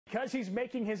Because he's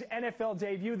making his NFL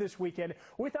debut this weekend,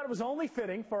 we thought it was only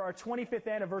fitting for our 25th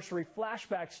anniversary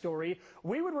flashback story.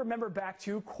 We would remember back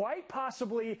to quite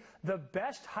possibly the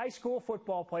best high school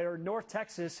football player North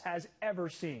Texas has ever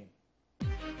seen.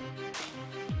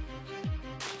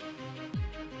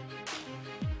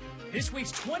 This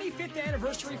week's 25th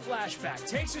anniversary flashback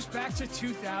takes us back to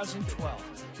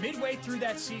 2012. Midway through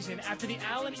that season, after the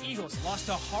Allen Eagles lost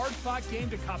a hard-fought game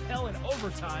to Coppell in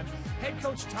overtime, head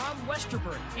coach Tom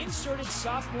Westerberg inserted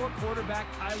sophomore quarterback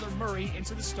Kyler Murray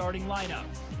into the starting lineup.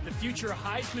 The future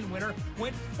Heisman winner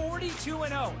went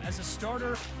 42-0 as a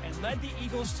starter and led the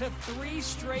Eagles to 3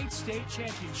 straight state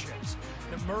championships.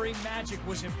 The Murray magic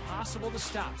was impossible to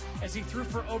stop as he threw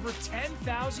for over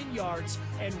 10,000 yards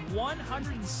and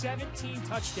 117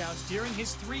 touchdowns during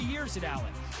his 3 years at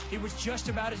Allen. He was just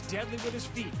about as deadly with his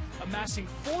feet, amassing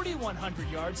 4,100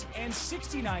 yards and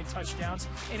 69 touchdowns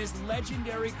in his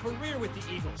legendary career with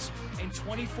the Eagles. In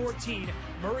 2014,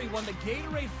 Murray won the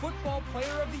Gatorade Football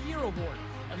Player of the Year award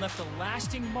and left a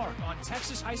lasting mark on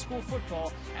Texas high school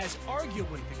football as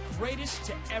arguably the greatest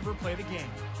to ever play the game.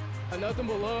 Nothing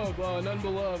but love,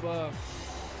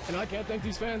 and I can't thank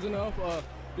these fans enough.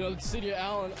 The city of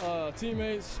Allen,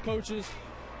 teammates, coaches,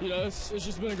 it's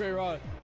just been a great ride.